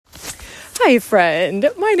Hi, friend.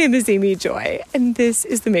 My name is Amy Joy, and this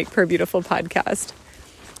is the Make Prayer Beautiful podcast.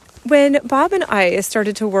 When Bob and I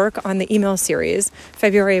started to work on the email series,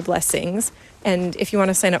 February Blessings, and if you want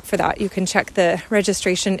to sign up for that, you can check the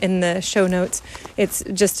registration in the show notes. It's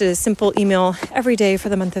just a simple email every day for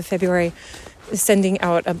the month of February, sending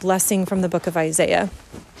out a blessing from the book of Isaiah.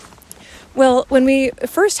 Well, when we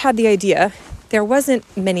first had the idea, there wasn't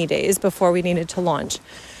many days before we needed to launch.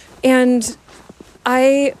 And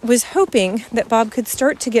I was hoping that Bob could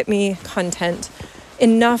start to get me content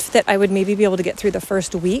enough that I would maybe be able to get through the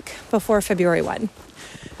first week before February 1.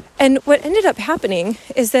 And what ended up happening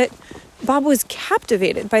is that Bob was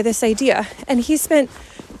captivated by this idea, and he spent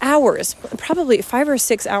hours, probably 5 or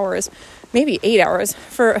 6 hours, maybe 8 hours,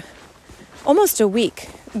 for almost a week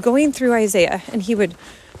going through Isaiah, and he would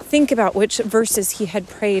think about which verses he had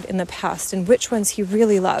prayed in the past and which ones he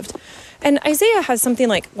really loved. And Isaiah has something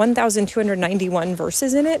like 1,291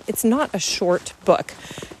 verses in it. It's not a short book.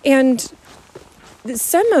 And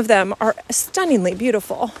some of them are stunningly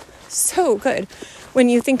beautiful. So good. When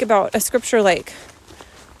you think about a scripture like,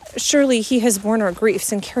 surely he has borne our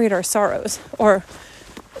griefs and carried our sorrows, or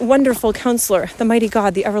wonderful counselor, the mighty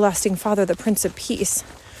God, the everlasting Father, the Prince of Peace,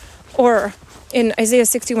 or in Isaiah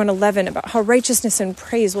 61:11 about how righteousness and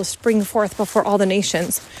praise will spring forth before all the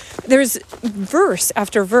nations. There's verse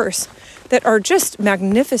after verse that are just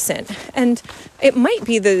magnificent. And it might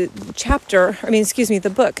be the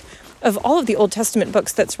book of all of the Old Testament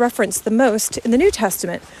books that's referenced the most in the New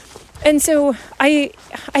Testament. And so I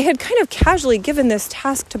had kind of casually given this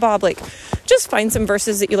task to Bob, like, just find some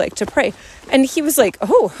verses that you like to pray. And he was like,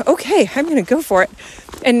 oh, okay, I'm going to go for it.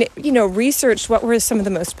 And, researched what were some of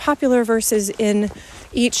the most popular verses in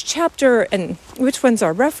each chapter and which ones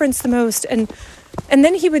are referenced the most. And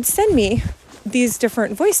then he would send me these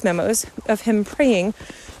different voice memos of him praying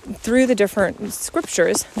through the different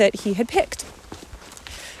scriptures that he had picked.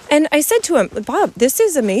 And I said to him, Bob, this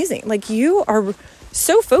is amazing. Like, you are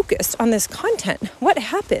so focused on this content. What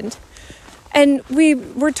happened? And we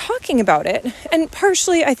were talking about it. And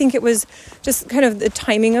partially, I think it was just kind of the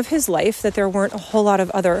timing of his life, that there weren't a whole lot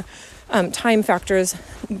of other time factors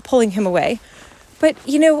pulling him away. But,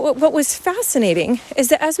 what was fascinating is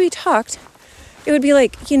that as we talked, it would be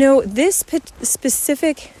like, this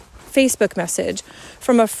specific Facebook message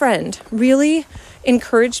from a friend really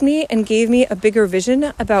encouraged me and gave me a bigger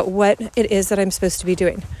vision about what it is that I'm supposed to be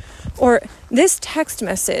doing. Or this text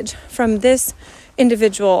message from this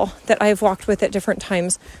individual that I've walked with at different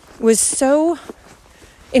times was so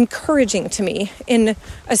encouraging to me in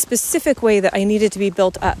a specific way that I needed to be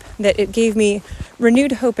built up, that it gave me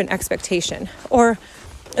renewed hope and expectation. Or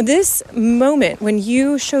this moment when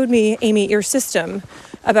you showed me, Amy, your system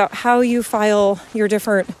about how you file your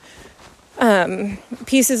different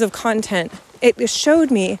pieces of content, it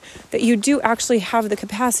showed me that you do actually have the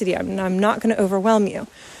capacity. I'm not going to overwhelm you.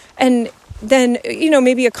 And then,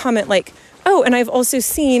 maybe a comment like, oh, and I've also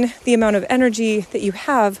seen the amount of energy that you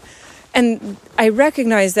have, and I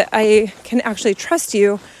recognize that I can actually trust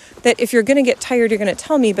you, that if you're going to get tired, you're going to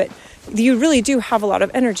tell me, but you really do have a lot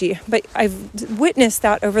of energy. But I've witnessed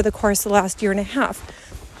that over the course of the last year and a half.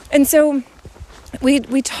 And so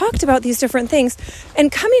we talked about these different things,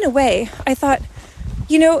 and coming away, I thought,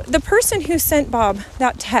 the person who sent Bob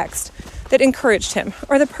that text that encouraged him,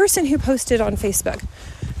 or the person who posted on Facebook,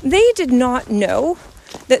 they did not know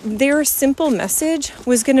that their simple message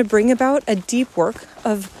was going to bring about a deep work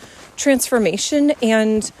of transformation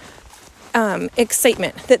and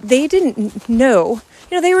excitement that they didn't know.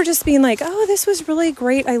 They were just being like, oh, this was really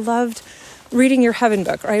great. I loved reading your Heaven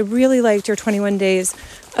book, or I really liked your 21 Days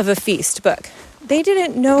of a Feast book. They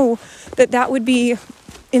didn't know that would be,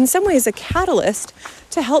 in some ways, a catalyst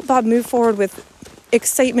to help Bob move forward with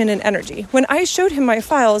excitement and energy. When I showed him my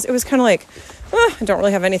files, it was kind of like, I don't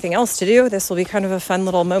really have anything else to do. This will be kind of a fun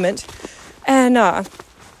little moment. And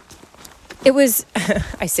it was,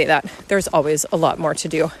 I say that, there's always a lot more to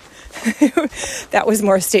do. That was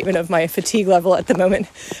more a statement of my fatigue level at the moment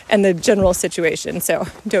and the general situation. So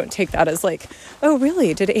don't take that as like, oh,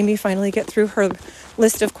 really? Did Amy finally get through her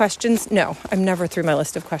list of questions? No, I'm never through my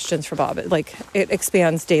list of questions for Bob. It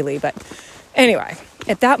expands daily. But anyway,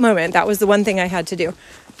 at that moment, that was the one thing I had to do.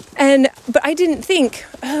 But I didn't think,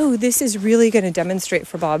 oh, this is really going to demonstrate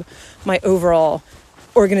for Bob my overall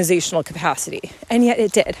organizational capacity. And yet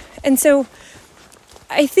it did. And so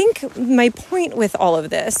I think my point with all of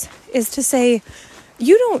this is to say,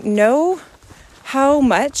 you don't know how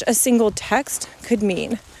much a single text could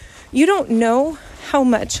mean. You don't know how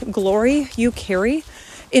much glory you carry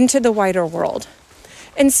into the wider world.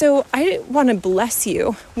 And so I want to bless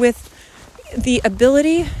you with the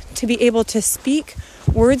ability to be able to speak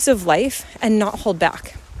words of life and not hold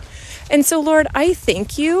back. And so, Lord, I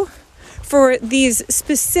thank you for these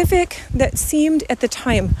specific, that seemed at the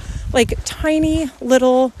time like tiny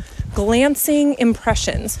little glancing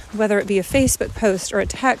impressions, whether it be a Facebook post or a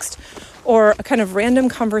text or a kind of random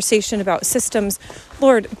conversation about systems.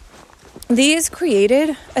 Lord, these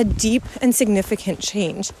created a deep and significant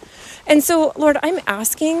change. And so, Lord, I'm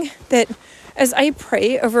asking that as I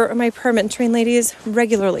pray over my prayer mentoring ladies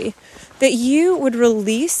regularly, that you would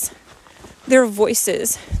release their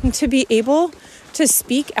voices to be able to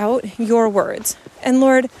speak out your words. And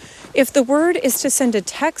Lord, if the word is to send a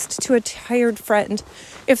text to a tired friend,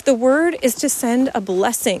 if the word is to send a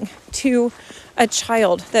blessing to a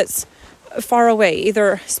child that's far away,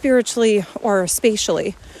 either spiritually or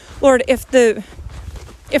spatially, Lord, if the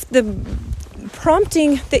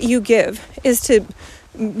prompting that you give is to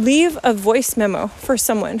leave a voice memo for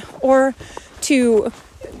someone or to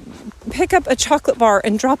pick up a chocolate bar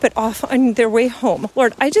and drop it off on their way home,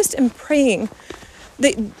 Lord, I just am praying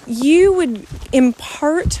that you would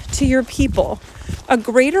impart to your people a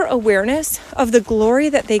greater awareness of the glory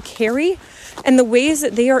that they carry and the ways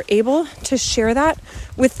that they are able to share that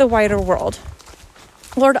with the wider world.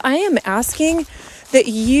 Lord, I am asking that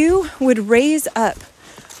you would raise up,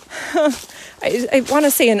 I want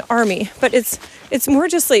to say an army, but it's more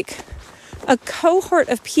just like a cohort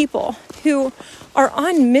of people who are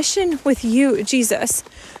on mission with you, Jesus,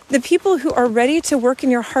 the people who are ready to work in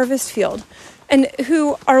your harvest field and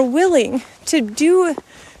who are willing to do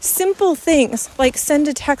simple things like send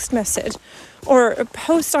a text message or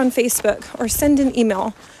post on Facebook or send an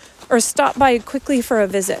email or stop by quickly for a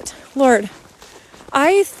visit. Lord,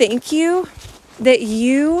 I thank you that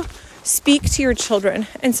you speak to your children.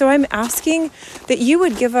 And so I'm asking that you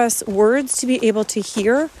would give us words to be able to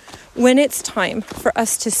hear when it's time for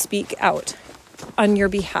us to speak out on your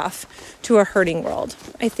behalf to a hurting world.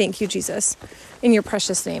 I thank you, Jesus. In your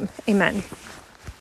precious name, amen.